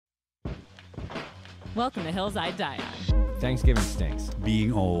Welcome to Hills I Die On. Thanksgiving stinks.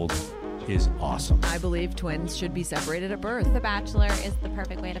 Being old is awesome. I believe twins should be separated at birth. The Bachelor is the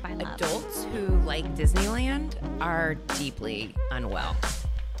perfect way to find love. Adults who like Disneyland are deeply unwell.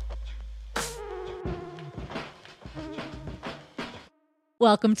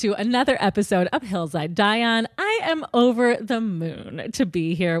 Welcome to another episode of Hills I Die On. I am over the moon to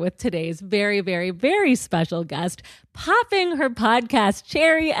be here with today's very, very, very special guest, popping her podcast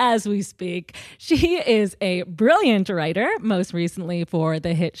cherry as we speak. She is a brilliant writer, most recently for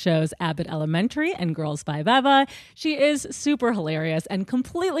the hit shows Abbott Elementary and Girls Five Eva. She is super hilarious and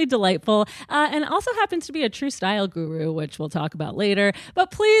completely delightful, and also happens to be a true style guru, which we'll talk about later.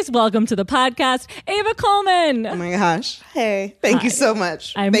 But please welcome to the podcast, Ava Coleman. Oh my gosh. Hey, thank you so much.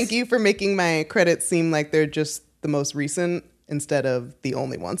 Thank you for making my credits seem like they're just the most recent instead of the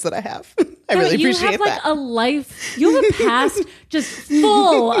only ones that I have. I really appreciate that. You have like a life, you have a past just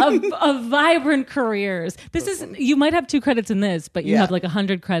full of vibrant careers. You might have 2 credits in this, but you have like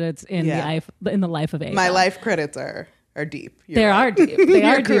 100 credits in the life of Ava. My life credits are deep. They are deep. They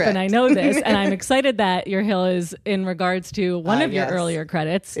are deep, and I know this. And I'm excited that your hill is in regards to one of your earlier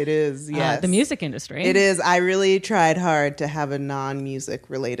credits. It is, yes. The music industry. It is. I really tried hard to have a non-music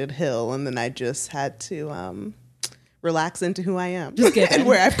related hill, and then I just had to relax into who I am and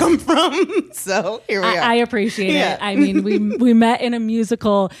where I've come from. So here we are. I appreciate it. I mean, we met in a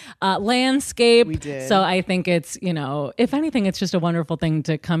musical landscape. We did. So I think it's, if anything, it's just a wonderful thing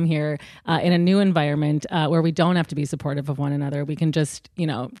to come here in a new environment where we don't have to be supportive of one another. We can just,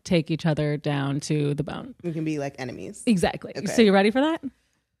 take each other down to the bone. We can be like enemies. Exactly. Okay. So you ready for that?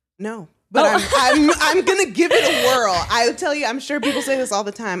 No. But I'm going to give it a whirl. I'll tell you, I'm sure people say this all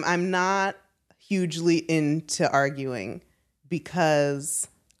the time. I'm not hugely into arguing because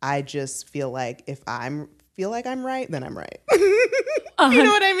I just feel like if I'm right, then I'm right. You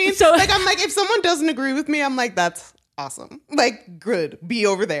know what I mean? So I'm like, if someone doesn't agree with me, I'm like, that's awesome. Like, good. Be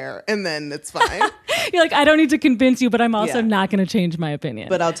over there. And then it's fine. You're like, I don't need to convince you, but I'm also not going to change my opinion.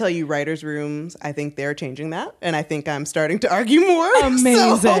 But I'll tell you, writers' rooms, I think they're changing that. And I think I'm starting to argue more.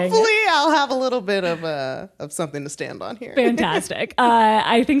 Amazing. So hopefully I'll have a little bit of something to stand on here. Fantastic.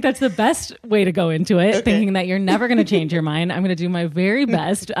 I think that's the best way to go into it, thinking that you're never going to change your mind. I'm going to do my very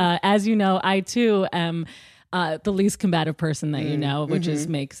best. As you know, I too am the least combative person that you know, which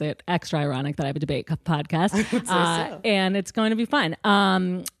makes it extra ironic that I have a debate podcast. And it's going to be fun.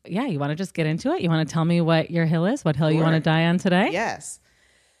 You want to just get into it? You want to tell me what your hill is? What hill you want to die on today? Yes.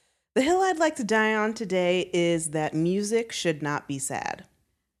 The hill I'd like to die on today is that music should not be sad.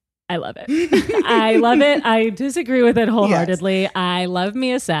 I love it. I love it. I disagree with it wholeheartedly. Yes. I love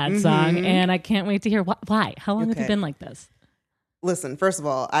me a sad song, and I can't wait to hear why. How long have you been like this? Listen, first of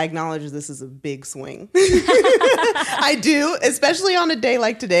all, I acknowledge this is a big swing. I do, especially on a day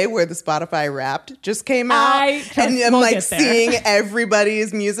like today where the Spotify Wrapped just came out. And I'm like seeing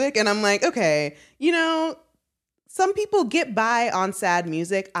everybody's music and I'm like, okay, some people get by on sad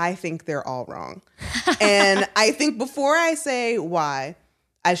music. I think they're all wrong. And I think before I say why,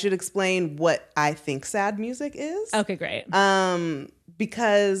 I should explain what I think sad music is. Okay, great.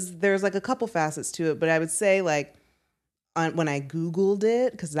 Because there's like a couple facets to it, but I would say like, when I Googled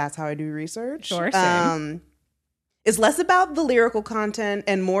it, because that's how I do research. Sure, same. It's less about the lyrical content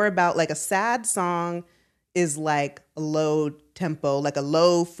and more about like a sad song is like a low tempo, like a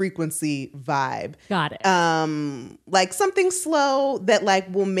low frequency vibe. Got it. Like something slow that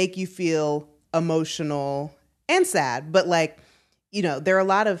like will make you feel emotional and sad. But like, there are a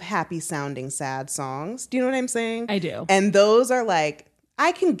lot of happy sounding sad songs. Do you know what I'm saying? I do. And those are like,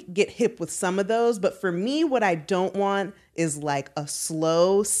 I can get hip with some of those, but for me, what I don't want is like a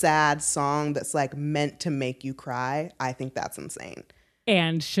slow, sad song that's like meant to make you cry. I think that's insane.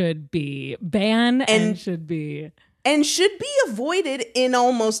 And should be banned and should be avoided in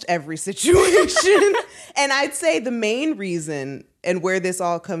almost every situation. And I'd say the main reason and where this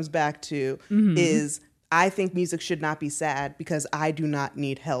all comes back to is I think music should not be sad because I do not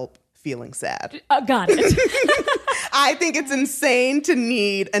need help feeling sad. Got it. I think it's insane to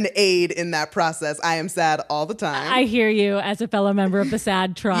need an aid in that process. I am sad all the time. I hear you as a fellow member of the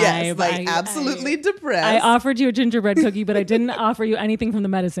sad tribe. Yes, absolutely depressed. I offered you a gingerbread cookie, but I didn't offer you anything from the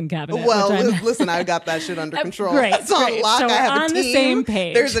medicine cabinet. Well, listen, I got that shit under control. Great, That's on lock. So I have we're on the same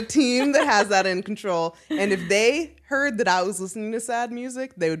page. There's a team that has that in control. And if they heard that I was listening to sad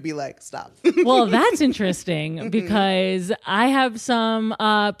music, they would be like, stop. Well, that's interesting because I have some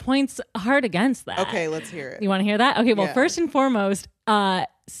points hard against that. Okay, let's hear it. You want to hear that? Okay, well, first and foremost,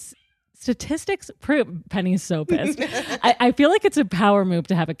 statistics prove Penny's so pissed. I feel like it's a power move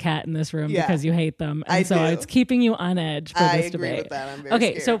to have a cat in this room because you hate them. And so it's keeping you on edge for this debate. I agree with that. I'm very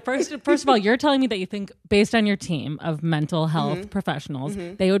scared. So first of all, you're telling me that you think, based on your team of mental health professionals,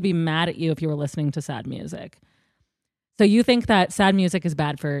 they would be mad at you if you were listening to sad music. So you think that sad music is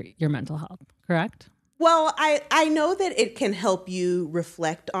bad for your mental health, correct? Well, I know that it can help you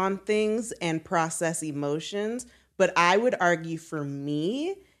reflect on things and process emotions, but I would argue for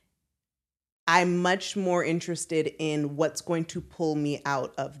me, I'm much more interested in what's going to pull me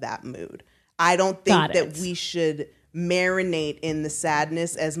out of that mood. I don't think that we should marinate in the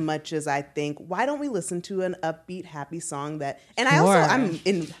sadness as much as I think, why don't we listen to an upbeat, happy song that, and I'm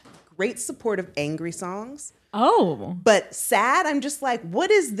in great support of angry songs. Oh. But sad, I'm just like,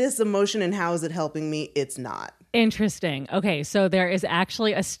 what is this emotion and how is it helping me? It's not. Interesting. Okay, so there is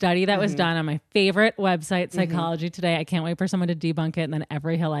actually a study that was done on my favorite website, Psychology Today. I can't wait for someone to debunk it, and then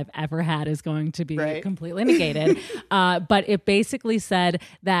every hill I've ever had is going to be completely negated. But it basically said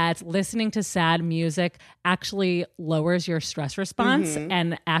that listening to sad music actually lowers your stress response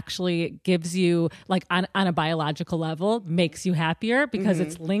and actually gives you, like on a biological level, makes you happier because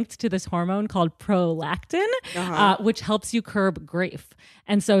it's linked to this hormone called prolactin, which helps you curb grief.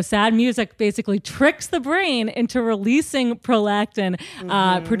 And so sad music basically tricks the brain into releasing prolactin,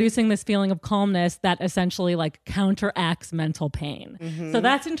 producing this feeling of calmness that essentially like counteracts mental pain. So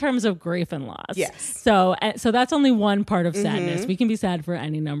that's in terms of grief and loss. Yes. So that's only one part of sadness. We can be sad for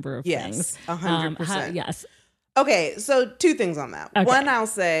any number of things. 100%. Yes. Okay, so two things on that. Okay. One, I'll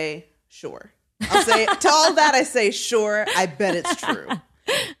say, sure. I'll say, to all that I say, sure, I bet it's true.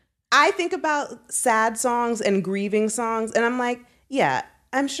 I think about sad songs and grieving songs, and I'm like, yeah,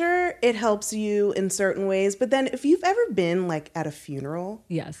 I'm sure it helps you in certain ways. But then if you've ever been like at a funeral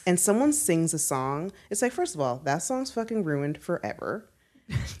and someone sings a song, it's like, first of all, that song's fucking ruined forever.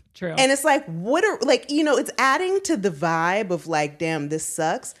 True. And it's like, it's adding to the vibe of like, damn, this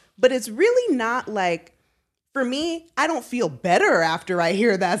sucks. But it's really not like, for me, I don't feel better after I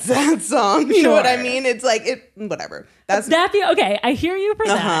hear that sad song. You know what I mean? It's like, whatever. Okay, I hear you for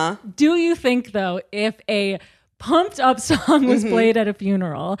that. Do you think though, if a pumped up song was played at a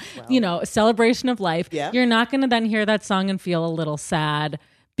funeral, a celebration of life, you're not going to then hear that song and feel a little sad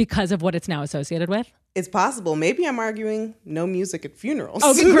because of what it's now associated with? It's possible. Maybe I'm arguing no music at funerals.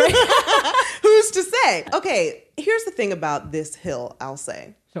 Okay, great. Who's to say? Okay, here's the thing about this hill, I'll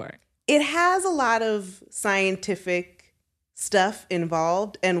say. Sure. It has a lot of scientific stuff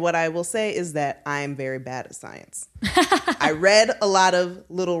involved. And what I will say is that I'm very bad at science. I read a lot of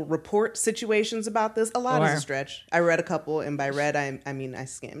little report situations about this. A lot is a stretch. I read a couple, and by read, I mean I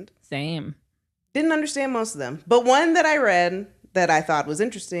skimmed. Same. Didn't understand most of them. But one that I read that I thought was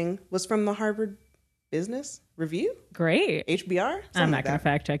interesting was from the Harvard Business Review. Great. HBR? I'm not going to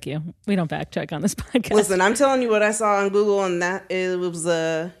fact check you. We don't fact check on this podcast. Listen, I'm telling you what I saw on Google, and that it was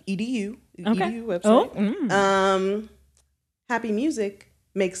a EDU website. Happy music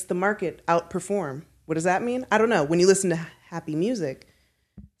makes the market outperform. What does that mean? I don't know. When you listen to happy music,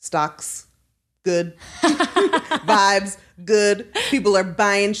 stocks good, vibes good, people are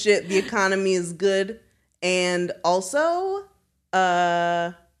buying shit, the economy is good, and also,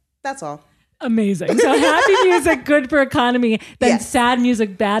 that's all. Amazing. So happy music good for economy, then sad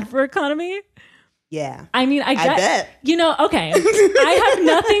music bad for economy? Yeah. I mean, I bet. Okay.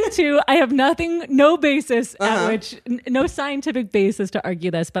 I have no basis at which, no scientific basis to argue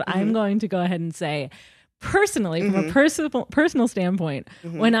this, but I'm going to go ahead and say, personally, from a personal standpoint,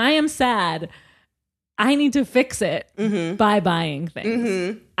 when I am sad, I need to fix it by buying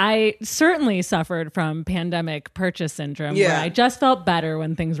things. I certainly suffered from pandemic purchase syndrome where I just felt better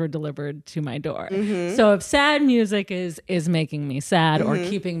when things were delivered to my door. So if sad music is making me sad or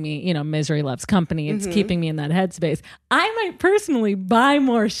keeping me, misery loves company, it's keeping me in that headspace, I might personally buy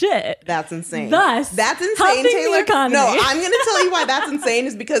more shit. That's insane. Thus, that's insane, helping Taylor. the economy. No, I'm going to tell you why that's insane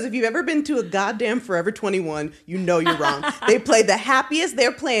is because if you've ever been to a goddamn Forever 21, you know you're wrong. They play the happiest.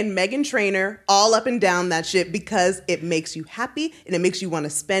 They're playing Meghan Trainor all up and down that shit because it makes you happy and it makes you want to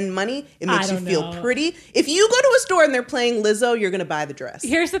spend money. It makes you feel pretty. If you go to a store and they're playing Lizzo, you're going to buy the dress.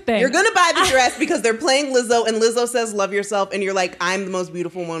 Here's the thing. You're going to buy the dress because they're playing Lizzo and Lizzo says love yourself and you're like, I'm the most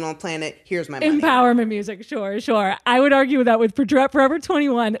beautiful one on the planet. Here's my money. Empowerment music. Sure. I would argue that with Forever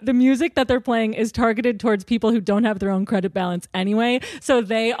 21, the music that they're playing is targeted towards people who don't have their own credit balance anyway. So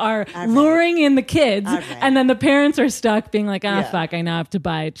they are luring in the kids and then the parents are stuck being like, fuck, I now have to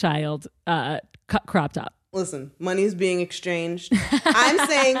buy a child crop top. Listen, money is being exchanged. I'm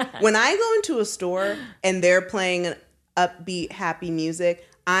saying when I go into a store and they're playing an upbeat, happy music,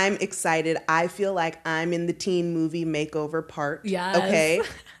 I'm excited. I feel like I'm in the teen movie makeover part. Yes. Okay.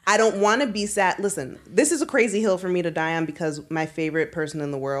 I don't want to be sad. Listen, this is a crazy hill for me to die on because my favorite person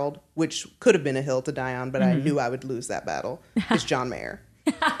in the world, which could have been a hill to die on, but I knew I would lose that battle, is John Mayer.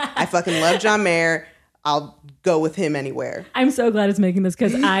 I fucking love John Mayer. I'll go with him anywhere. I'm so glad it's making this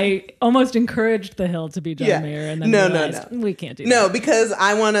because I almost encouraged the hill to be John Mayer, and then realized we can't do that. No, because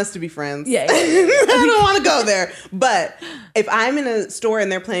I want us to be friends. Yeah. I don't want to go there. But if I'm in a store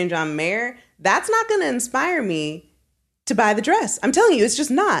and they're playing John Mayer, that's not going to inspire me to buy the dress. I'm telling you, it's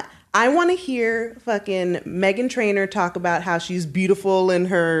just not. I want to hear fucking Meghan Trainor talk about how she's beautiful in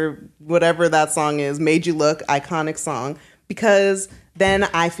her whatever that song is, Made You Look, iconic song, because then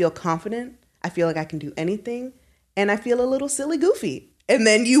I feel confident. I feel like I can do anything, and I feel a little silly goofy. And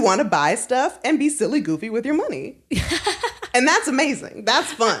then you want to buy stuff and be silly goofy with your money. And that's amazing.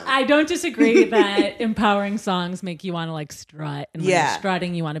 That's fun. I don't disagree that empowering songs make you want to like strut. And when you're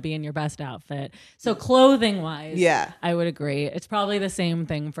strutting, you want to be in your best outfit. So clothing wise, I would agree. It's probably the same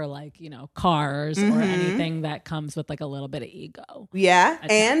thing for like, you know, cars or anything that comes with like a little bit of ego. Yeah.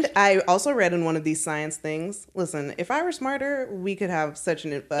 And I also read in one of these science things, listen, if I were smarter, we could have such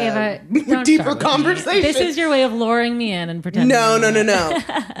an deeper conversation. This is your way of luring me in and pretending. No.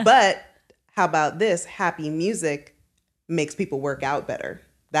 But how about this? Happy music makes people work out better.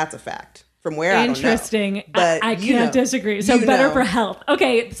 That's a fact. From where I don't know. Interesting. But I can't disagree. So better for health.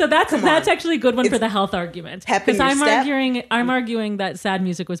 Okay, so that's actually a good one for the health argument. Because I'm arguing that sad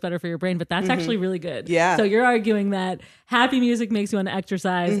music was better for your brain, but that's actually really good. Yeah. So you're arguing that happy music makes you want to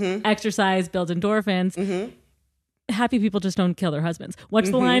exercise. Exercise builds endorphins. Happy people just don't kill their husbands. What's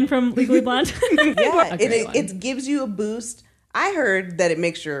the line from Legally Blonde? It gives you a boost. I heard that it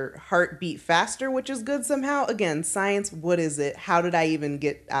makes your heart beat faster, which is good somehow. Again, science, what is it? How did I even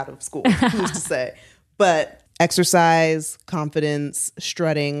get out of school? Who's to say? But exercise, confidence,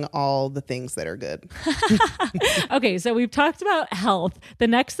 strutting, all the things that are good. Okay, so we've talked about health. The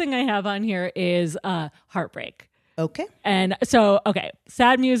next thing I have on here is heartbreak. Okay. And so,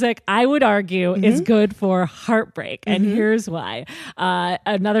 sad music, I would argue, is good for heartbreak. And here's why.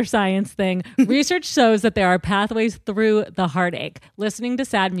 Another science thing. Research shows that there are pathways through the heartache. Listening to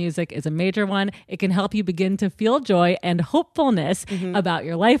sad music is a major one. It can help you begin to feel joy and hopefulness about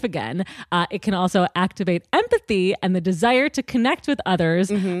your life again. It can also activate empathy and the desire to connect with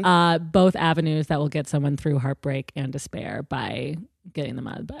others, both avenues that will get someone through heartbreak and despair by getting them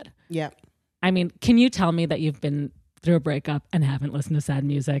out of bed. Yeah. I mean, can you tell me that you've been through a breakup and haven't listened to sad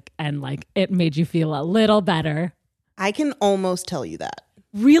music and like it made you feel a little better? I can almost tell you that.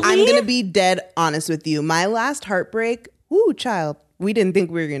 Really? I'm going to be dead honest with you. My last heartbreak, child, we didn't think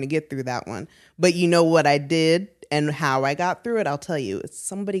we were going to get through that one. But you know what I did and how I got through it? I'll tell you. It's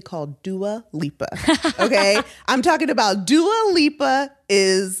somebody called Dua Lipa. Okay? I'm talking about Dua Lipa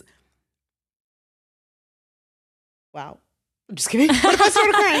is... Wow. I'm just kidding. What if I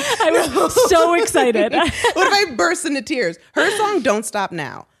started crying? I was so excited. What if I burst into tears? Her song, Don't Stop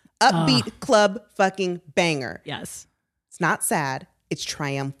Now. Upbeat club fucking banger. Yes. It's not sad. It's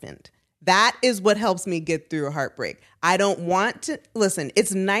triumphant. That is what helps me get through a heartbreak. I don't want to... Listen,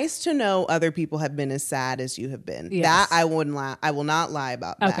 it's nice to know other people have been as sad as you have been. Yes. That I wouldn't lie. I will not lie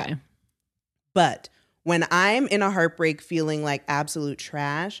about that. Okay. But when I'm in a heartbreak feeling like absolute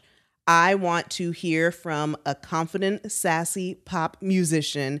trash... I want to hear from a confident, sassy pop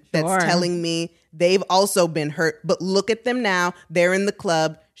musician that's telling me they've also been hurt, but look at them now. They're in the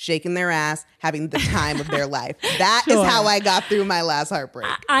club, shaking their ass, having the time of their life. That is how I got through my last heartbreak.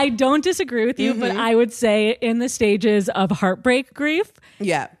 I don't disagree with you, but I would say in the stages of heartbreak grief,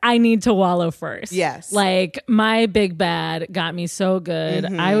 I need to wallow first. Yes. Like my big bad got me so good.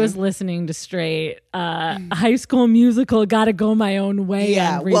 I was listening to straight High School Musical, Gotta Go My Own Way.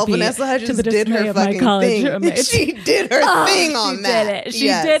 Yeah. Well, Vanessa Hudgens did her fucking thing. She did her thing on that. She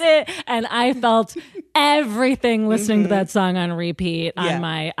did it. And I felt everything listening to that song on repeat on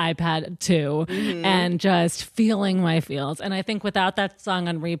my iPad too, and just feeling my feels. And I think without that song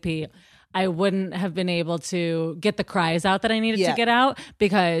on repeat, I wouldn't have been able to get the cries out that I needed to get out,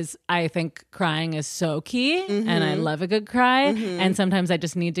 because I think crying is so key and I love a good cry. And sometimes I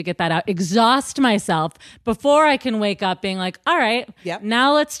just need to get that out, exhaust myself before I can wake up being like, all right,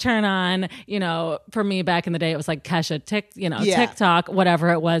 now let's turn on, for me back in the day, it was like Kesha, TikTok,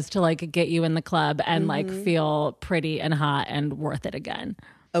 whatever it was to like get you in the club and like feel pretty and hot and worth it again.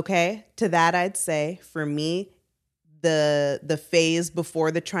 Okay. To that, I'd say for me, the phase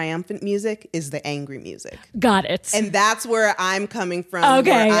before the triumphant music is the angry music. Got it. And that's where I'm coming from.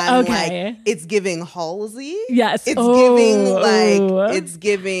 Okay, where I'm okay. like, it's giving Halsey. Yes. It's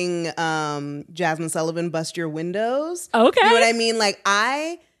giving Jasmine Sullivan, Bust Your Windows. Okay. You know what I mean? Like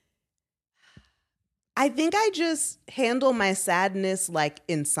I think I just handle my sadness like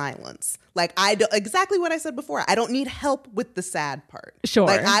in silence. Like I do exactly what I said before. I don't need help with the sad part. Sure.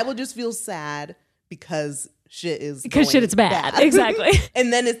 Like I will just feel sad because shit is bad. Exactly.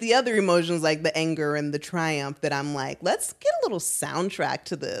 And then it's the other emotions like the anger and the triumph that I'm like, let's get a little soundtrack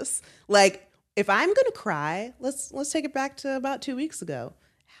to this. Like if I'm gonna cry, let's take it back to about 2 weeks ago.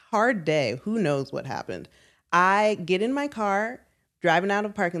 Hard day. Who knows what happened? I get in my car, driving out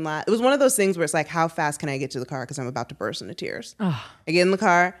of a parking lot. It was one of those things where it's like, how fast can I get to the car? Because I'm about to burst into tears. Oh. I get in the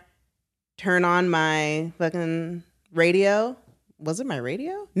car, turn on my fucking radio. Was it my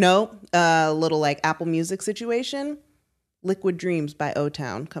radio? No. A little like Apple Music situation. Liquid Dreams by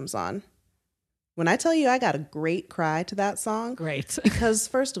O-Town comes on. When I tell you I got a great cry to that song. Great. Because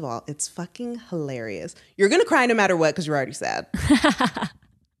first of all, it's fucking hilarious. You're going to cry no matter what because you're already sad.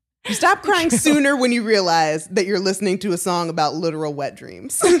 You stop crying sooner when you realize that you're listening to a song about literal wet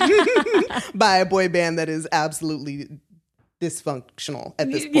dreams by a boy band that is absolutely dysfunctional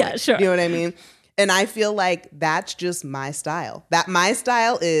at this point. Yeah, sure. You know what I mean? And I feel like that's just my style. That my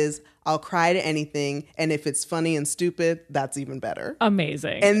style is I'll cry to anything. And if it's funny and stupid, that's even better.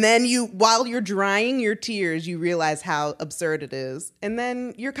 Amazing. And then while you're drying your tears, you realize how absurd it is. And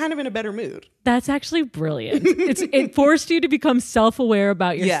then you're kind of in a better mood. That's actually brilliant. It forced you to become self-aware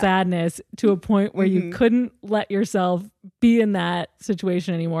about your sadness to a point where you couldn't let yourself be in that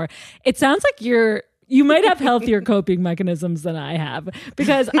situation anymore. It sounds like you might have healthier coping mechanisms than I have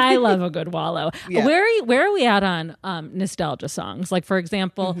because I love a good wallow. Yeah. Where are we at on nostalgia songs? Like, for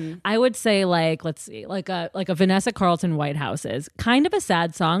example, I would say let's see, like a Vanessa Carlton White Houses, kind of a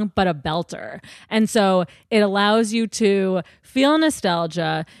sad song, but a belter. And so it allows you to feel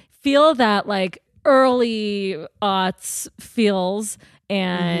nostalgia, feel that like early aughts feels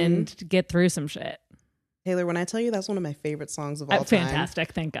and get through some shit. Taylor, when I tell you that's one of my favorite songs of all time.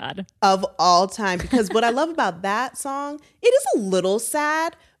 Fantastic, thank God. Of all time. Because what I love about that song, it is a little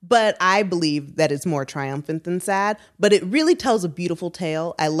sad, but I believe that it's more triumphant than sad. But it really tells a beautiful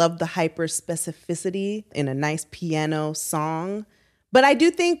tale. I love the hyper specificity in a nice piano song. But I do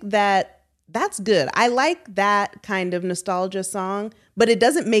think that that's good. I like that kind of nostalgia song, but it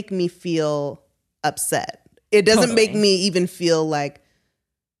doesn't make me feel upset. It doesn't make me even feel like,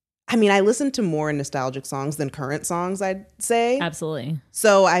 I mean, I listen to more nostalgic songs than current songs, I'd say. Absolutely.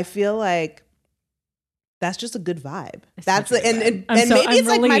 So I feel like that's just a good vibe.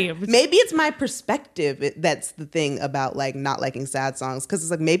 Maybe it's my perspective. That's the thing about like not liking sad songs, because it's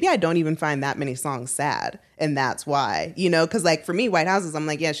like maybe I don't even find that many songs sad, and that's why, because like for me, White Houses, I'm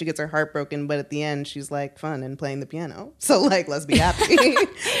like, yeah, she gets her heart broken, but at the end she's like fun and playing the piano. So like, let's be happy.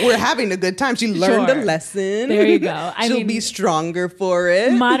 We're having a good time. She learned a lesson. There you go. She'll be stronger for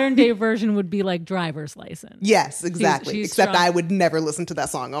it. Modern day version would be like Driver's License. Yes, exactly. She's Except strong. I would never listen to that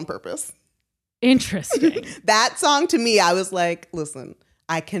song on purpose. Interesting. That song to me, I was like, listen,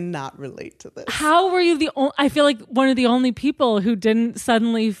 I cannot relate to this. How were you I feel like one of the only people who didn't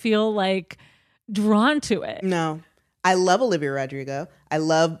suddenly feel like drawn to it. No. I love Olivia Rodrigo. I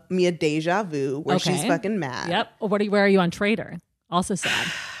love Mia Deja Vu, where she's fucking mad. Yep. Where are you on Traitor? Also sad.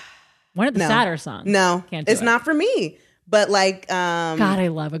 One of the sadder songs. No, it's not for me. But like, God, I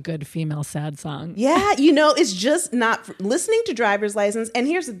love a good female sad song. Yeah, it's just not listening to Driver's License. And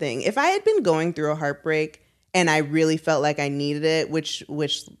here's the thing: if I had been going through a heartbreak and I really felt like I needed it, which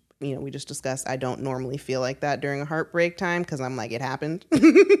we just discussed, I don't normally feel like that during a heartbreak time because I'm like, it happened.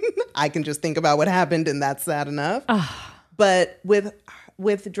 I can just think about what happened, and that's sad enough. But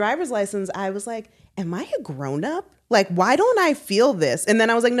with Driver's License, I was like, am I a grown up? Like, why don't I feel this? And then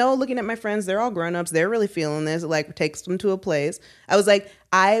I was like, no, looking at my friends, they're all grown-ups. They're really feeling this. It like takes them to a place. I was like,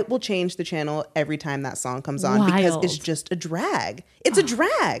 I will change the channel every time that song comes on because it's just a drag. It's a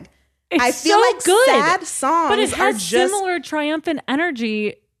drag. I feel so like good. sad songs but it has are just similar triumphant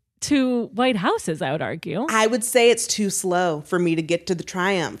energy to White Houses, I would argue. I would say it's too slow for me to get to the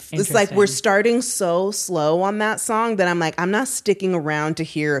triumph. It's like we're starting so slow on that song that I'm like, I'm not sticking around to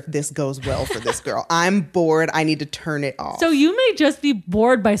hear if this goes well for this girl. I'm bored. I need to turn it off. So you may just be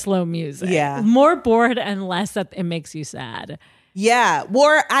bored by slow music. Yeah. More bored and less that it makes you sad. Yeah.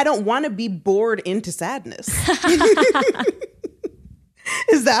 Or I don't want to be bored into sadness.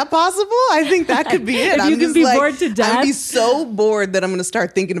 Is that possible? I think that could be it. If you can be bored to death. I'd be so bored that I'm going to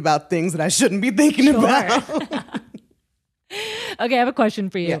start thinking about things that I shouldn't be thinking about. Okay, I have a question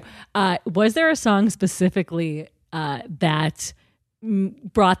for you. Yeah. Was there a song specifically that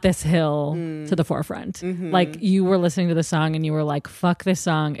brought this hill to the forefront. Like you were listening to the song and you were like, fuck this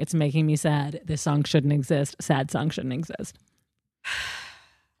song. It's making me sad. This song shouldn't exist. Sad song shouldn't exist.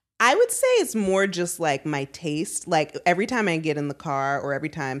 I would say it's more just like my taste. Like every time I get in the car or every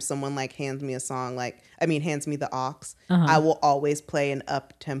time someone like hands me a song, hands me the aux, I will always play an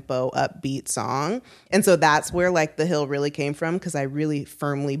up-tempo, upbeat song. And so that's where like the hill really came from, because I really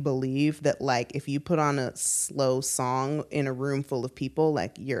firmly believe that like if you put on a slow song in a room full of people,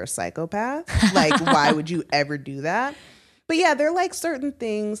 like you're a psychopath. Like why would you ever do that? But yeah, there are like certain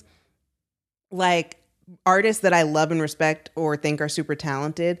things like artists that I love and respect or think are super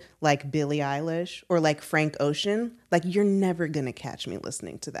talented, like Billie Eilish or like Frank Ocean. Like you're never gonna catch me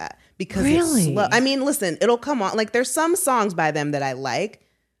listening to that because it's slow. I mean, listen, it'll come on. Like there's some songs by them that I like,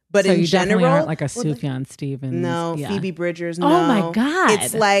 but so in general, aren't like a Sufjan Stevens. No, yeah. Phoebe Bridgers. No. Oh my God,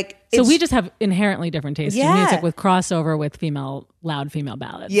 it's like so we just have inherently different tastes in music with crossover with loud female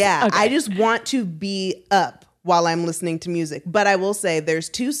ballads. Yeah, okay. I just want to be up while I'm listening to music. But I will say there's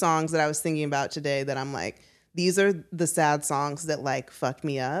two songs that I was thinking about today that I'm like, these are the sad songs that like fuck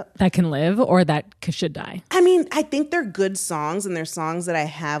me up. That can live or that should die. I mean, I think they're good songs and they're songs that I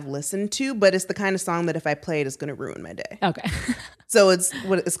have listened to, but it's the kind of song that if I play it, it's going to ruin my day. Okay. So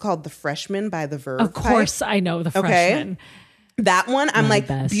it's called The Freshman by The Verve. Of course I know The Freshman. That one, I'm like,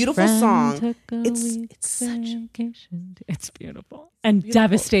 beautiful song. It's beautiful and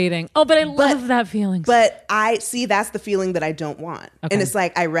devastating. Oh, but I love that feeling. But I see that's the feeling that I don't want. Okay. And it's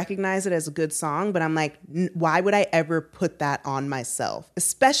like, I recognize it as a good song, but I'm like, why would I ever put that on myself?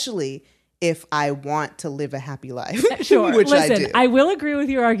 Especially if I want to live a happy life. Sure. Which Listen, I do. I will agree with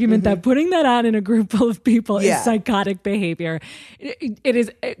your argument that putting that on in a group full of people is psychotic behavior. It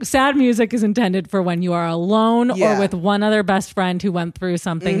is sad music is intended for when you are alone or with one other best friend who went through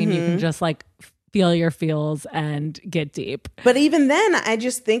something and you can just like feel your feels and get deep. But even then, I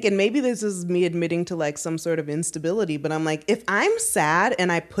just think, and maybe this is me admitting to like some sort of instability, but I'm like, if I'm sad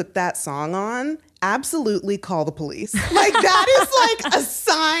and I put that song on, absolutely call the police. Like that is like a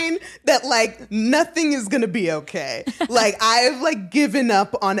sign that like nothing is gonna be okay. Like I've like given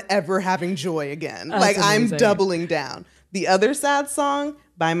up on ever having joy again. That's like amazing. I'm doubling down. The other sad song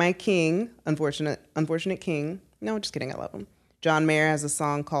by my king, unfortunate king. No, just kidding. I love him. John Mayer has a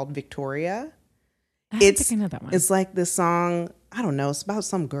song called Victoria. I think I know that one. It's like this song, I don't know, it's about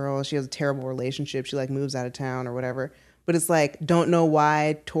some girl. She has a terrible relationship. She like moves out of town or whatever. But it's like, don't know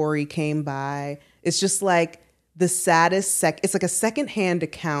why Tori came by. It's just like the saddest it's like a secondhand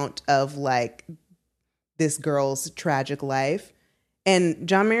account of like this girl's tragic life. And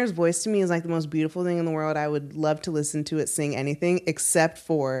John Mayer's voice to me is like the most beautiful thing in the world. I would love to listen to it sing anything except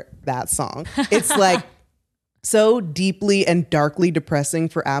for that song. It's like so deeply and darkly depressing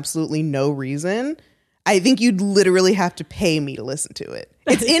for absolutely no reason. I think you'd literally have to pay me to listen to it.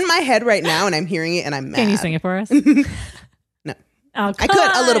 It's in my head right now and I'm hearing it and I'm mad. Can you sing it for us? No. Oh, I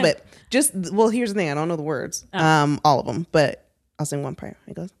could a little bit. Well, here's the thing. I don't know the words. All of them, but I'll sing one part.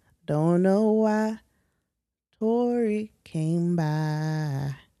 It goes, don't know why Tori came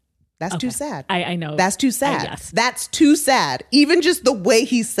by. That's too sad. I know. That's too sad. Yes. That's too sad. Even just the way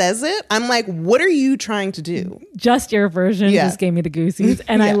he says it, I'm like, what are you trying to do? Just your version just gave me the goosies,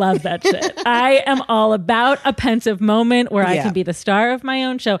 and I love that shit. I am all about a pensive moment where I can be the star of my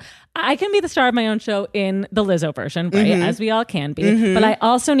own show. I can be the star of my own show in the Lizzo version, right? As we all can be. But I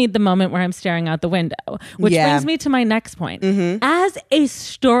also need the moment where I'm staring out the window, which brings me to my next point. As a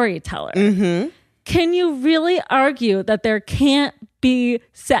storyteller, can you really argue that there can't be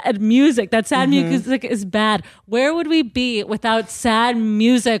sad music, that sad music is bad? Where would we be without sad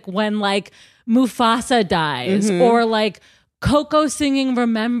music when like Mufasa dies or like Coco singing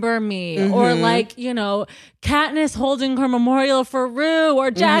Remember Me or like, you know, Katniss holding her memorial for Rue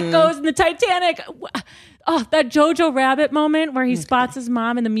or Jack goes in the Titanic? Oh, that Jojo Rabbit moment where he spots his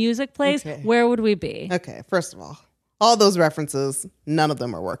mom and the music plays. Where would we be? Okay, first of all those references, none of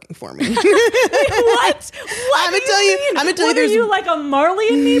them are working for me. What? I'm gonna tell you. What are you, like a Marley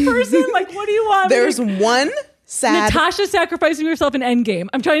and Me person? Like, what do you want? There's one sad. Natasha sacrificing herself in Endgame.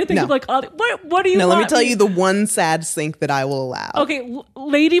 I'm trying to think of like, what do you want? No, let me tell you the one sad sync that I will allow. Okay,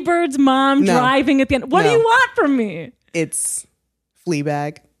 Lady Bird's mom driving at the end. What do you want from me? It's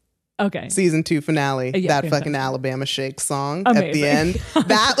Fleabag. Okay. Season 2 finale. That fantastic. Fucking Alabama Shake song at the end.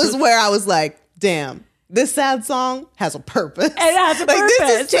 That was where I was like, damn. This sad song has a purpose. It has a purpose. Like,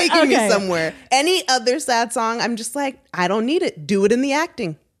 this is taking me somewhere. Any other sad song, I'm just like, I don't need it. Do it in the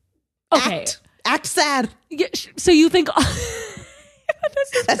acting. Okay. Act sad. Yeah, so you think...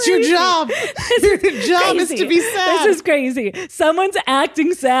 That's your job. Your job is to be sad. This is crazy. Someone's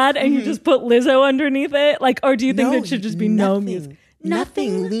acting sad and you just put Lizzo underneath it? Like, or do you think there should just be no music?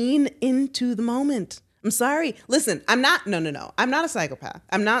 Nothing. Lean into the moment. I'm sorry. Listen, I'm not a psychopath.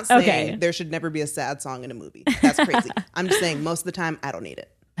 I'm not saying there should never be a sad song in a movie. That's crazy. I'm just saying most of the time I don't need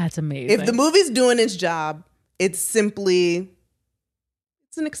it. That's amazing. If the movie's doing its job, it's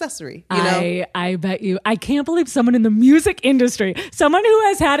an accessory, you know? I bet you. I can't believe someone in the music industry, someone who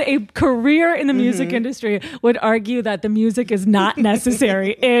has had a career in the music industry, would argue that the music is not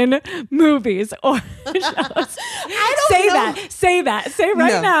necessary in movies or shows. Say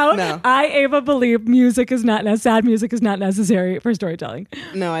right now. No. I, Ava, believe music is not sad music is not necessary for storytelling.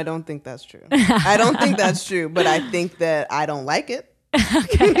 No, I don't think that's true. I don't think that's true, but I think that I don't like it.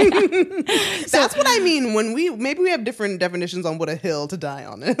 Okay. That's what I mean when maybe we have different definitions on what a hill to die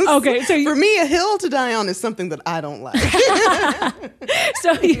on is. Okay, so for me, a hill to die on is something that I don't like.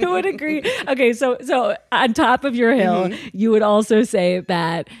 So you would agree. Okay, so on top of your hill, you would also say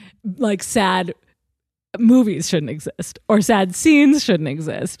that like sad movies shouldn't exist or sad scenes shouldn't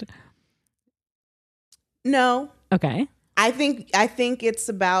exist. No. Okay. I think it's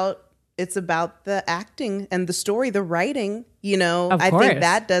about the acting and the story, the writing, you know. Of I course. think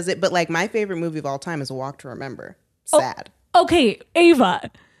that does it. But like my favorite movie of all time is A Walk to Remember. Sad. Okay, Ava,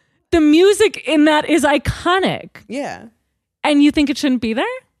 the music in that is iconic. Yeah. And you think it shouldn't be there?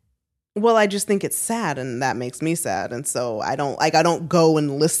 Well, I just think it's sad and that makes me sad. And so I don't go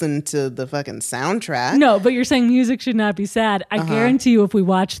and listen to the fucking soundtrack. No, but you're saying music should not be sad. I guarantee you if we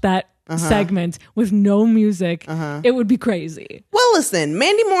watch that segment with no music, it would be crazy. Well, listen,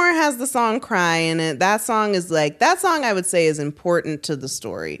 Mandy Moore has the song Cry in it. That song I would say is important to the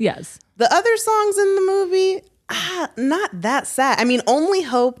story. Yes. The other songs in the movie, not that sad. I mean, Only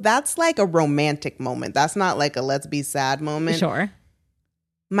Hope, that's like a romantic moment. That's not like a let's be sad moment. Sure.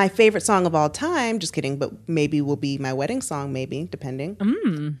 My favorite song of all time, just kidding, but maybe will be my wedding song, maybe, depending.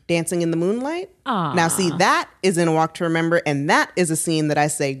 Dancing in the Moonlight. Aww. Now, see, that is in A Walk to Remember, and that is a scene that I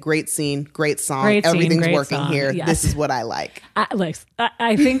say, great scene, great song, everything's working song. Here. Yes. This is what I like.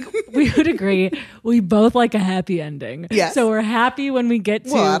 I think we would agree. We both like a happy ending. Yes. So we're happy when we get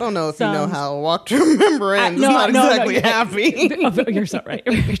to. Well, I don't know if you know how A Walk to Remember ends. It's not exactly happy. You're so right.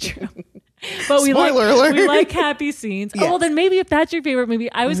 Very true. But we Spoiler alert. like happy scenes. Yes. Oh, well, then maybe if that's your favorite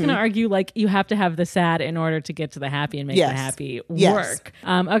movie, I was going to argue like you have to have the sad in order to get to the happy and make the happy work.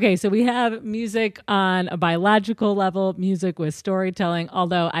 Okay, so we have music on a biological level, music with storytelling.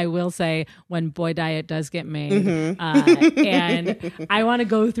 Although I will say, when Boy Diet does get made, and I want to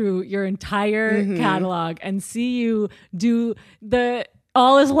go through your entire catalog and see you do the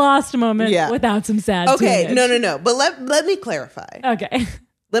all is lost moment without some sad. Okay, tunage. no. But let me clarify. Okay.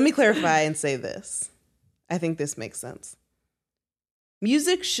 Let me clarify and say this. I think this makes sense.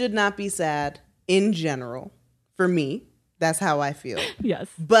 Music should not be sad in general. For me, that's how I feel. Yes.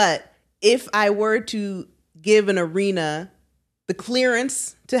 But if I were to give an arena the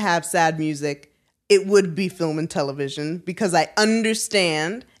clearance to have sad music, it would be film and television, because I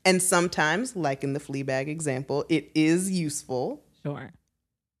understand, and sometimes, like in the Fleabag example, it is useful. Sure.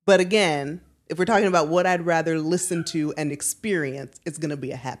 But again, if we're talking about what I'd rather listen to and experience, it's going to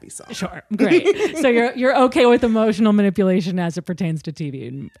be a happy song. Sure. Great. So you're okay with emotional manipulation as it pertains to TV.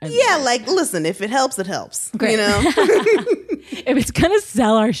 And yeah, like, listen, if it helps, it helps. Great. You know? If it's going to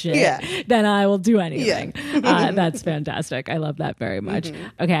sell our shit, then I will do anything. Yeah. That's fantastic. I love that very much.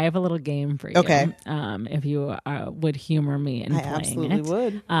 Okay, I have a little game for you. Okay. If you would humor me in playing it. I absolutely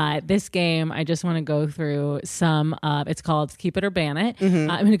would. This game, I just want to go through some, it's called Keep It or Ban It. I'm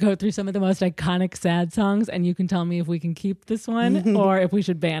going to go through some of the most iconic sad songs, and you can tell me if we can keep this one or if we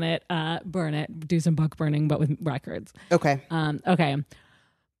should ban it, burn it, do some book burning, but with records. Okay. Okay.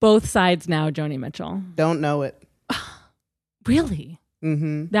 Both Sides Now, Joni Mitchell. Don't know it. Really?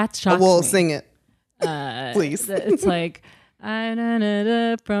 Mm-hmm. That's shocking. We'll sing it. Please. It's like,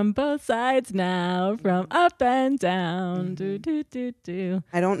 from both sides now, from up and down. Do, do, do, do.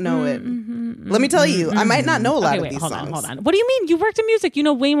 I don't know it. Let me tell you, I might not know a lot of these songs. Hold on. What do you mean? You worked in music. You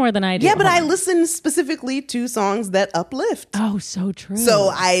know way more than I do. Yeah, but I listen specifically to songs that uplift. Oh, so true.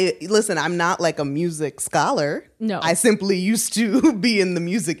 So I'm not like a music scholar. No. I simply used to be in the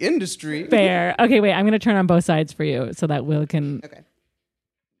music industry. Fair. Okay, wait. I'm going to turn on both sides for you so that Will can... Okay.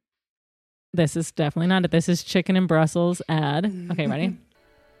 This is definitely not it. This is Chicken in Brussels ad. Okay, ready?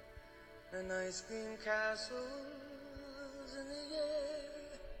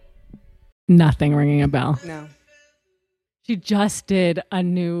 Nothing ringing a bell. No. She just did a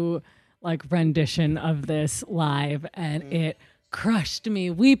new rendition of this live, and it crushed me,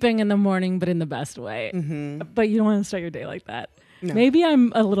 weeping in the morning, but in the best way. But you don't want to start your day like that. No. Maybe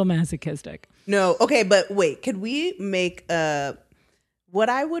I'm a little masochistic. No. Okay, but wait. Could we make what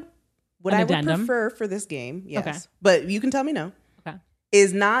I would prefer for this game? Yes. Okay. But you can tell me no. Okay.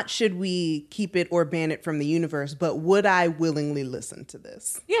 Is not should we keep it or ban it from the universe, but would I willingly listen to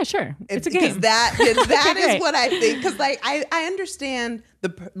this? Yeah, sure. It's a game. Because that Okay, is what I think. Because like I understand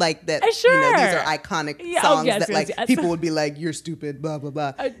that sure. these are iconic songs that people would be like, you're stupid, blah blah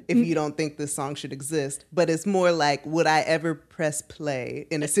blah, if you don't think this song should exist. But it's more like, would I ever press play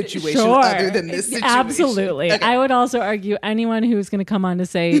in a situation other than this situation? Absolutely. Okay. I would also argue anyone who's going to come on to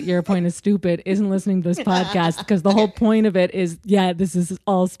say your point is stupid isn't listening to this podcast, because the whole point of it is, this is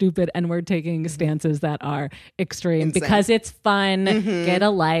all stupid and we're taking stances that are extreme. Insane. Because it's fun. Get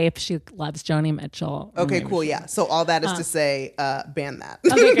a life. She loves Joni Mitchell. Okay, cool. Yeah. So all that is to say, ban that.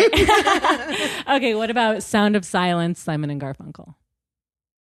 Okay, great. Okay, what about Sound of Silence, Simon and Garfunkel?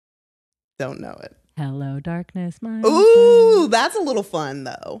 Don't know it. Hello, darkness, my Ooh, friend. that's a little fun,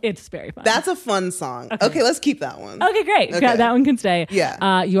 though. It's very fun. That's a fun song. Okay, let's keep that one. Okay, great. Okay. That one can stay.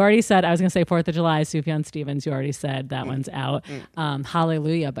 Yeah. You already said, I was going to say 4th of July, Sufjan Stevens. You already said that one's out.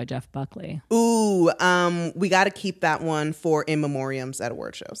 Hallelujah by Jeff Buckley. Ooh, we got to keep that one for in memoriams at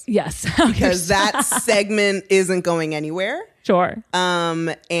award shows. Yes. Because that segment isn't going anywhere. Sure.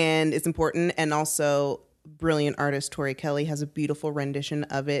 And it's important. And also, brilliant artist Tori Kelly has a beautiful rendition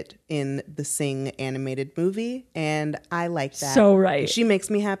of it in the Sing animated movie, and I like that. So right. She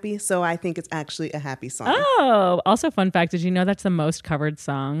makes me happy, so I think it's actually a happy song. Oh, also fun fact, did you know that's the most covered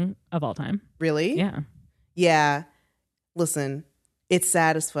song of all time? Really? Yeah. Yeah. Listen, it's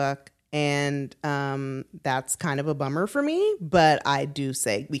sad as fuck, and that's kind of a bummer for me, but I do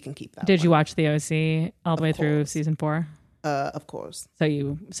say we can keep that. Did you watch The OC all the way through season 4? Of course. So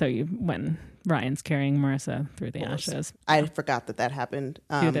you when Ryan's carrying Marissa through the ashes. I forgot that happened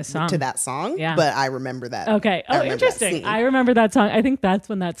to that song. Yeah. But I remember that. Okay. Oh, interesting. I remember that song. I think that's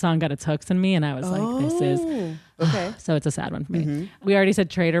when that song got its hooks in me, and I was like, this is okay. So it's a sad one for me. We already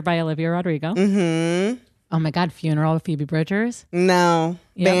said Traitor by Olivia Rodrigo. Oh my God, Funeral of Phoebe Bridgers. No.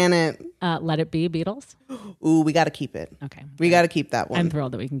 Ban it. Let It Be, Beatles. Ooh, we got to keep it. Okay. We got to keep that one. I'm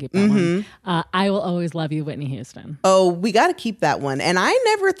thrilled that we can keep that one. I Will Always Love You, Whitney Houston. Oh, we got to keep that one. And I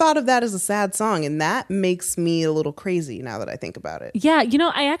never thought of that as a sad song. And that makes me a little crazy now that I think about it. Yeah.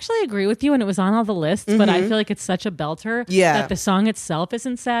 I actually agree with you. And it was on all the lists, but I feel like it's such a belter that the song itself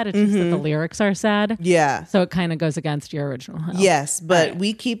isn't sad. It's just that the lyrics are sad. Yeah. So it kind of goes against your original health. Yes. But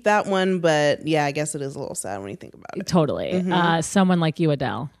we keep that one. But yeah, I guess it is a little sad when you think about it. Totally. Someone Like You,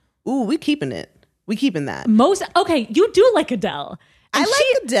 Adele. Ooh, we keeping it. We keeping that. Okay, you do like Adele. I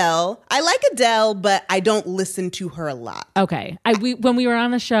like Adele, but I don't listen to her a lot. Okay. When we were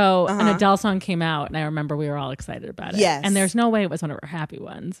on the show, an Adele song came out, and I remember we were all excited about it. Yes. And there's no way it was one of her happy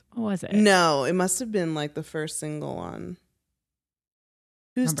ones. What was it? No, it must have been like the first single on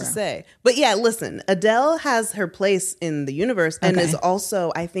Who's to say? But yeah, listen, Adele has her place in the universe and is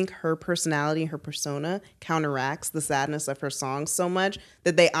also, I think her personality, her persona counteracts the sadness of her songs so much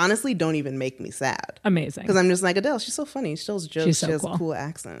that they honestly don't even make me sad. Amazing. Because I'm just like, Adele, she's so funny. She tells jokes. She has a cool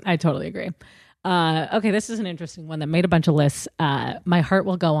accent. I totally agree. Okay, this is an interesting one that made a bunch of lists. My Heart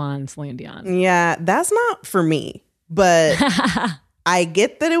Will Go On, Celine Dion. Yeah, that's not for me. But I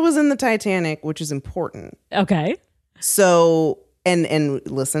get that it was in the Titanic, which is important. Okay. So... And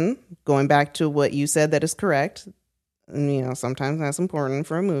listen, going back to what you said, that is correct. Sometimes that's important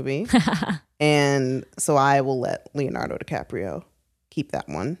for a movie. And so I will let Leonardo DiCaprio keep that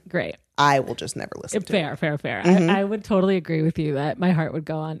one. Great. I will just never listen to it. Fair. Mm-hmm. I would totally agree with you that My Heart Would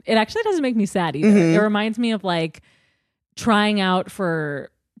Go On. It actually doesn't make me sad either. Mm-hmm. It reminds me of like trying out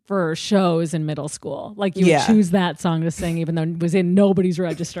for shows in middle school. Like you would choose that song to sing even though it was in nobody's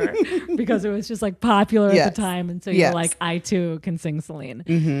register because it was just like popular at the time. And so you're like, I too can sing Celine.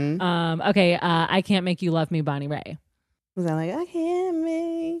 Mm-hmm. Okay. I Can't Make You Love Me, Bonnie Raitt. Was that like, I can't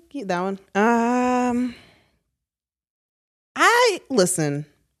make you, that one? Listen,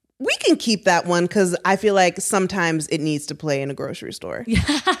 we can keep that one because I feel like sometimes it needs to play in a grocery store.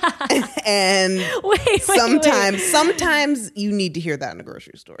 And sometimes you need to hear that in a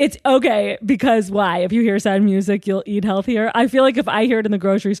grocery store. It's okay because why? If you hear sad music, you'll eat healthier. I feel like if I hear it in the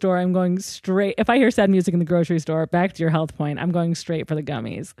grocery store, I'm going straight. If I hear sad music in the grocery store, back to your health point, I'm going straight for the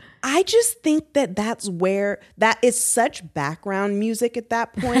gummies. I just think that's where that is such background music at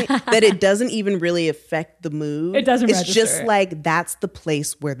that point that it doesn't even really affect the mood. It doesn't It's register. just like that's the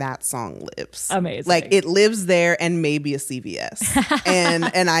place where that song lives. Amazing. Like it lives there and maybe a CVS.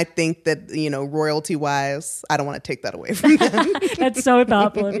 and I think that, royalty wise, I don't want to take that away from them. That's so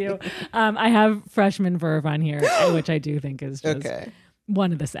thoughtful of you. I have Freshman Verve on here, which I do think is just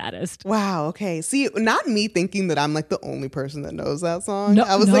one of the saddest. Wow. Okay. See, not me thinking that I'm like the only person that knows that song. No,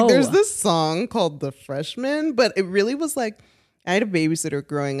 I was no. like, there's this song called The Freshman, but it really was like, I had a babysitter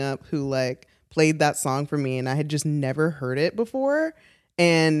growing up who like played that song for me and I had just never heard it before.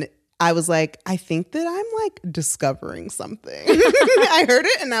 And I was like, I think that I'm like discovering something. I heard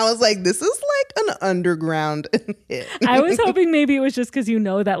it and I was like, this is like an underground hit. I was hoping maybe it was just because you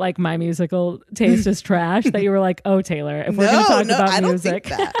know that like my musical taste is trash that you were like, oh, Taylor, if we're going to talk about I don't music.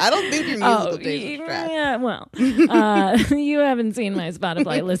 think that. I don't think your musical taste is trash. Yeah, well, you haven't seen my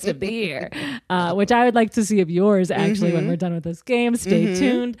Spotify list of the year, which I would like to see of yours actually when we're done with this game. Stay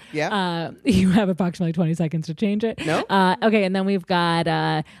tuned. Yeah. You have approximately 20 seconds to change it. No. Okay, and then we've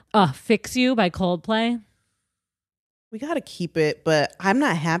got Fix You by Coldplay. We got to keep it, but I'm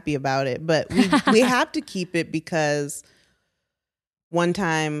not happy about it. But we have to keep it because one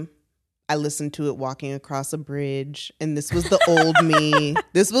time I listened to it walking across a bridge, and this was the old me.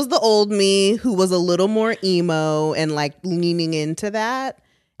 This was the old me who was a little more emo and like leaning into that.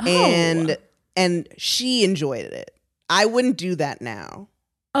 Oh. And she enjoyed it. I wouldn't do that now.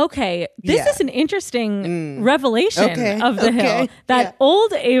 Okay, this is an interesting revelation of the Hill. That Yeah.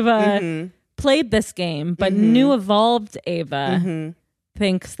 old Ava played this game, but new evolved Ava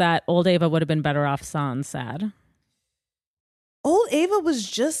thinks that old Ava would have been better off sans sad. Old Ava was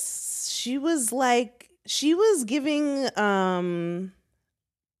just, she was giving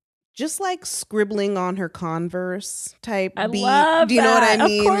just like scribbling on her Converse type I beat. love Do you know what I that.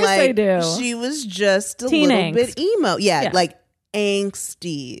 mean? Of course like, I do. She was just a Teen little angst. bit emo. Yeah, Yeah. like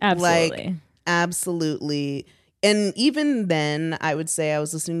angsty. Absolutely. Like, absolutely. And even then, I would say I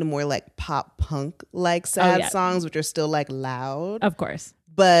was listening to more like pop punk like sad songs, which are still like loud. Of course.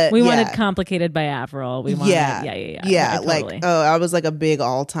 But We wanted Complicated by Avril. We wanted, yeah. Right, like, totally. I was like a big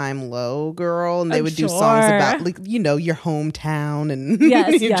all-time low girl, and they would do songs about like, you know, your hometown and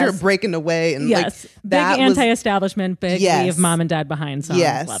you're breaking away, and like big that anti-establishment, big Yes. leave mom and dad behind songs.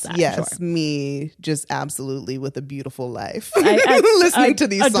 Love that. Yes, Sure. me just absolutely with a beautiful life. I- Listening to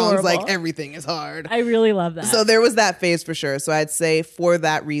these songs adorable. like everything is hard. I really love that. So there was that phase for sure. So I'd say for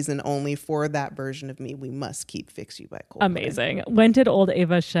that reason, only for that version of me, we must keep Fix You by Coldplay. Amazing. When did old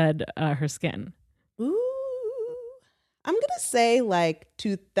Ava shed her skin? Ooh, I'm gonna say like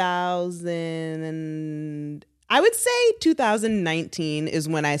 2000, and I would say 2019 is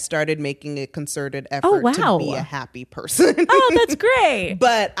when I started making a concerted effort to be a happy person. Oh, that's great.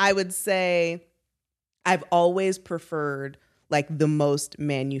 But I would say I've always preferred like the most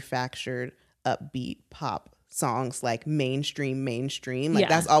manufactured, upbeat pop songs, like mainstream. Like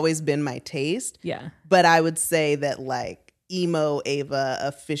that's always been my taste. Yeah. But I would say that like emo Ava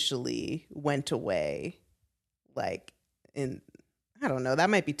officially went away like in, I don't know, that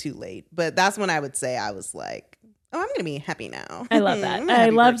might be too late, but that's when I would say I was like, oh, I'm gonna be happy now. I love that. I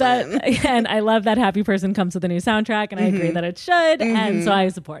love that. And I love that happy person comes with a new soundtrack, and I agree that it should. And so I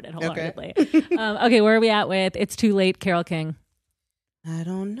support it wholeheartedly. Okay, where are we at with It's Too Late, Carole King? I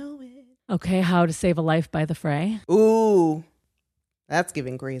don't know it. Okay, How to Save a Life by The Fray. Ooh, that's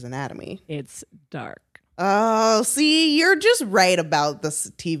giving Grey's Anatomy. It's dark. Oh, see, you're just right about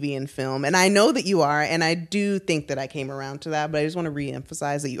this TV and film. And I know that you are. And I do think that I came around to that. But I just want to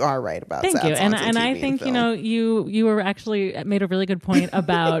reemphasize that you are right about Thank sad you. songs And in I TV think, and you know, you were actually made a really good point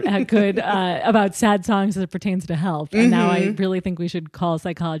about about sad songs as it pertains to health. And now I really think we should call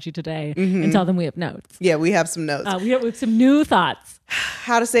Psychology Today and tell them we have notes. Yeah, we have some notes. We have some new thoughts.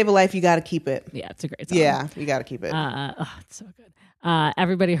 How to Save a Life, you got to keep it. Yeah, it's a great song. Yeah, you got to keep it. It's so good.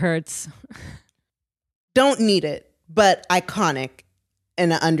 Everybody Hurts. Don't need it, but iconic.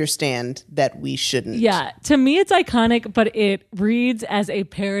 And I understand that we shouldn't. Yeah, to me it's iconic, but it reads as a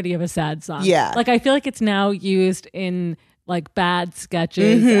parody of a sad song. Yeah. Like I feel like it's now used in like bad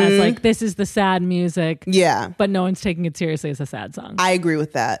sketches as like, this is the sad music. Yeah. But no one's taking it seriously as a sad song. I agree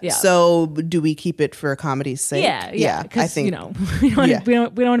with that. Yeah. So do we keep it for comedy's sake? Yeah. I think, you know, we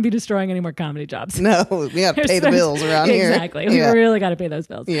don't want to be destroying any more comedy jobs. No, we got to pay the bills around here. Exactly. We really got to pay those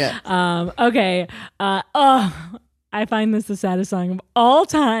bills. Yeah. Okay. I find this the saddest song of all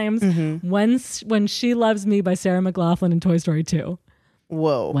times. When She Loves Me by Sarah McLachlan in Toy Story 2.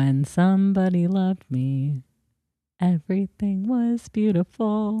 Whoa. When somebody loved me, everything was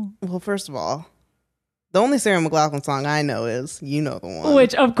beautiful. Well, first of all, the only Sarah McLachlan song I know is You Know the One.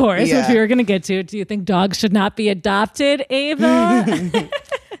 Which, of course, Yeah. which we were going to get to. Do you think dogs should not be adopted, Ava?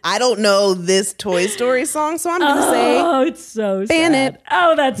 I don't know this Toy Story song, so I'm going to say... Oh, it's so ban sad. it.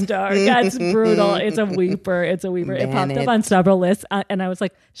 Oh, that's dark. That's brutal. It's a weeper. It popped up on several lists, and I was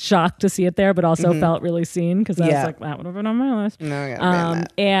like shocked to see it there, but also felt really seen because I was like, that would have been on my list. No, I gotta ban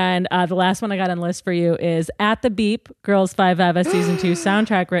that. And the last one I got on the list for you is At the Beep, Girls 5 Eva Season 2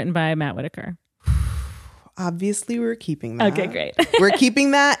 soundtrack written by Matt Whitaker. Obviously, we're keeping that. Okay, great. We're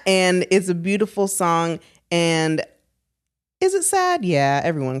keeping that, and it's a beautiful song. And is it sad? Yeah,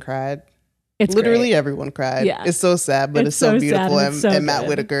 everyone cried. It's literally great. Everyone cried. Yeah. It's so sad, but it's so beautiful. And Matt good.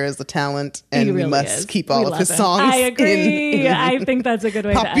 Whitaker is a talent, and He really we must is. keep all We of his love him. songs. I agree. I think that's a good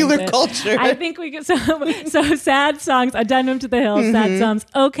way popular to end it. culture. I think we could. So sad songs, Addendum to the Hills, sad songs,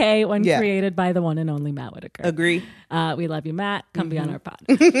 okay when created by the one and only Matt Whitaker. Agree. We love you, Matt. Come be on our pod.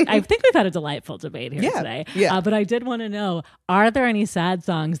 I think we've had a delightful debate here today. Yeah. But I did want to know, are there any sad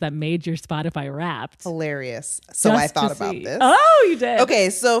songs that made your Spotify Wrapped? Hilarious. So I thought about this. Oh, you did?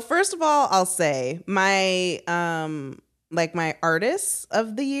 Okay, so first of all, I'll say my my artists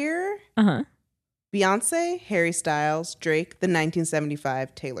of the year, Beyonce, Harry Styles, Drake, the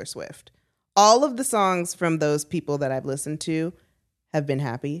 1975, Taylor Swift. All of the songs from those people that I've listened to have been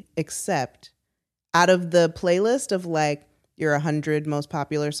happy, except out of the playlist of like your 100 most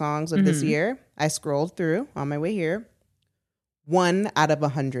popular songs of this year, I scrolled through on my way here. 1 out of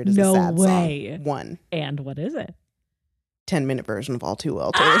 100 is a sad song. 1. And what is it? 10-minute version of All Too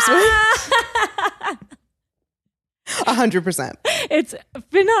Well, Taylor Swift. 100%. It's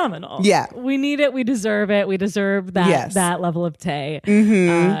phenomenal. Yeah. We need it. We deserve it. We deserve that that level of Tay.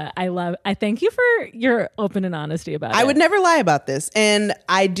 I thank you for your open and honesty about it. I would never lie about this. And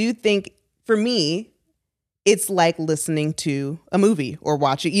I do think for me, it's like listening to a movie or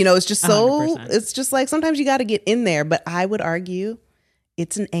watching, it's just so, 100%. It's just like sometimes you got to get in there. But I would argue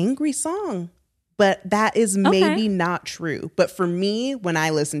it's an angry song. But that is maybe not true. But for me, when I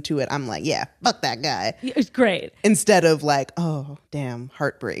listen to it, I'm like, yeah, fuck that guy. It's great. Instead of like, oh, damn,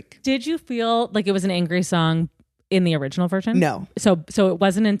 heartbreak. Did you feel like it was an angry song in the original version? No. So it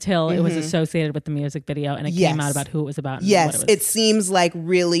wasn't until it was associated with the music video and it came out about who it was about. And yes. what It seems like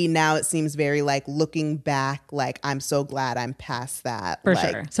really now it seems very like looking back, like I'm so glad I'm past that. For like,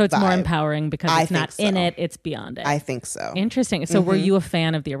 sure. So it's more vibe. empowering because it's not in it, it's beyond it. I think so. Interesting. So were you a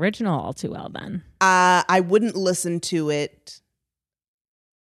fan of the original All Too Well then? I wouldn't listen to it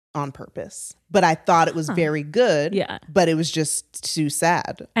on purpose, but I thought it was very good. Yeah. But it was just too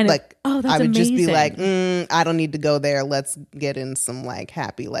sad. And like, that's I would just be like, amazing. I don't need to go there. Let's get in some like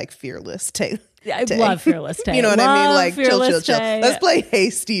happy, like Fearless Tay. I love Fearless Tay. You know what I mean? Like chill. Tay. Let's play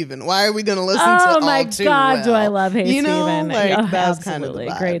Hey Stephen. Why are we going to listen to Oh All my Too God, Well? do I love Hey Stephen? Like, that was absolutely. kind of the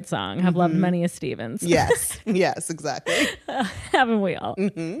vibe. Great song. Have loved many a Stevens. Yes, exactly. Haven't we all?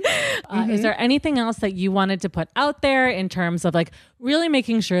 Is there anything else that you wanted to put out there in terms of like really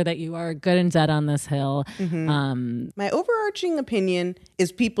making sure that you are good and dead on this hill? My overarching opinion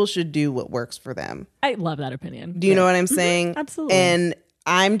is people should do what works for them. I love that opinion. Do you know what I'm saying? Absolutely. And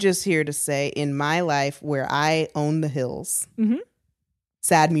I'm just here to say in my life where I own the hills,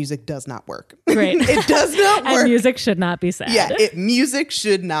 sad music does not work. Great. It does not work. And music should not be sad. Yeah, music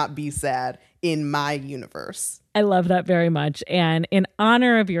should not be sad in my universe. I love that very much. And in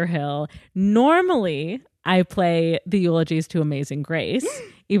honor of your hill, normally I play the eulogies to Amazing Grace,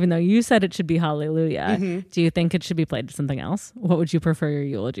 even though you said it should be Hallelujah. Do you think it should be played to something else? What would you prefer your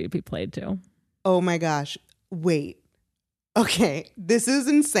eulogy be played to? Oh my gosh. Wait. Okay, this is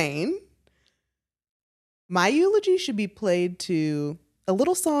insane. My eulogy should be played to a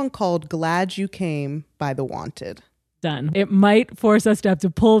little song called Glad You Came by The Wanted. Done. It might force us to have to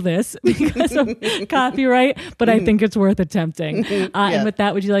pull this because of copyright, but I think it's worth attempting. And with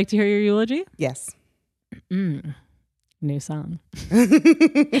that, would you like to hear your eulogy? Yes. New song.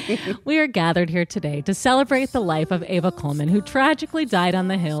 We are gathered here today to celebrate the life of Ava Coleman, who tragically died on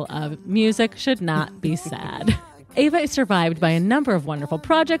the hill of Music Should Not Be Sad. Ava is survived by a number of wonderful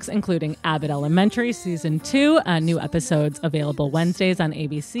projects, including Abbott Elementary Season 2, new episodes available Wednesdays on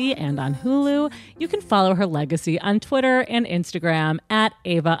ABC and on Hulu. You can follow her legacy on Twitter and Instagram at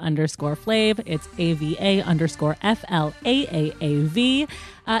Ava_Flav. It's AVA_FLAAAV.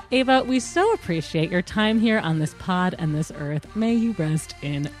 Ava, we so appreciate your time here on this pod and this earth. May you rest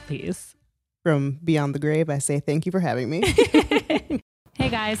in peace. From Beyond the Grave, I say thank you for having me. Hey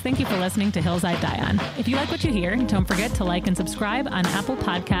guys, thank you for listening to Hills I Die On. If you like what you hear, don't forget to like and subscribe on Apple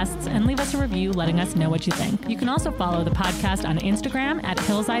Podcasts and leave us a review letting us know what you think. You can also follow the podcast on Instagram at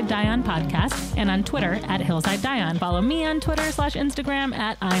Hills I Die On Podcast and on Twitter at Hills I Die On. Follow me on Twitter /Instagram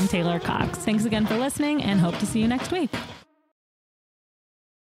at I'm Taylor Cox. Thanks again for listening and hope to see you next week.